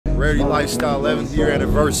Rarity Lifestyle 11th year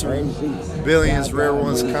anniversary. Billions Rare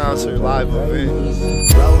Ones concert live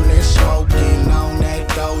event. Rolling, smoking on that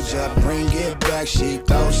doja. Bring it back, she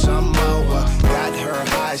throw some more. Got her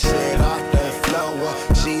high, shit off the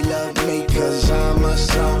floor. She love me cause I'm a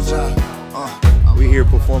soldier. We here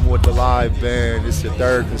performing with the live band. It's the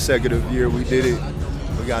 3rd consecutive year we did it.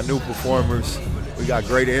 We got new performers. We got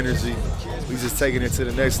great energy. We just taking it to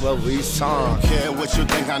the next level each time. Don't care what you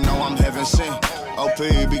think, I know I'm heaven sent. OP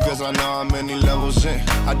because I know I'm many levels in.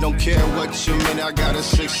 I don't care what you mean, I got a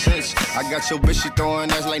 6th sense. I got your bitch, she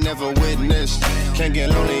throwing ass like never witnessed. Can't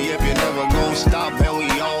get lonely if you never gon' stop. And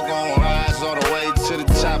we all gon' rise all the way to the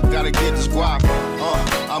top. Gotta get this guap.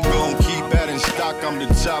 I'm gon' keep that in stock. I'm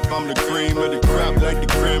the top, I'm the cream of the crop. Like the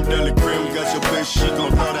creme de la creme. Got your bitch, she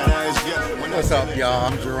gon' throw that ass, yeah. What's up, y'all?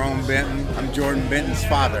 I'm Jerome Benton. I'm Jordan Benton's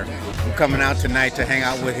father. I'm coming out tonight to hang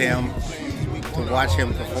out with him, to watch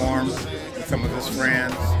him perform with some of his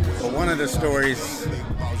friends. But one of the stories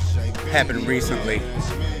happened recently.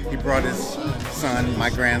 He brought his son, my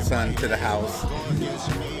grandson, to the house,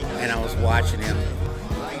 and I was watching him.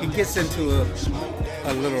 He gets into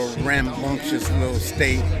a little rambunctious little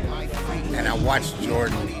state, and I watched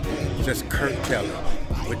Jordan just curtail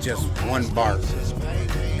it with just one bark.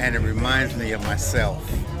 And it reminds me of myself.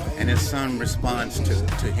 And his son responds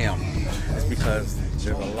to him. It's because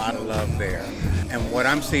there's a lot of love there. And what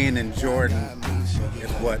I'm seeing in Jordan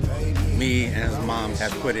is what me and his mom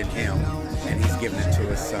have put in him, and he's giving it to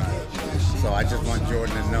his son. So I just want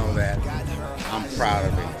Jordan to know that I'm proud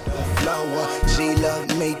of him. She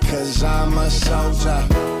love me cause I'm a soldier.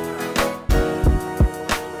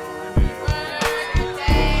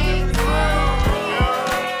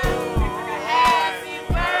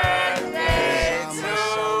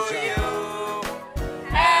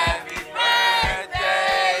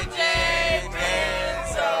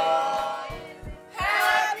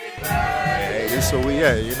 So we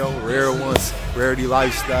at, you know, Rare Ones, Rarity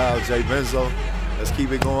Lifestyle, jbnzo. Let's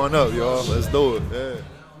keep it going up, y'all. Let's do it. Yeah.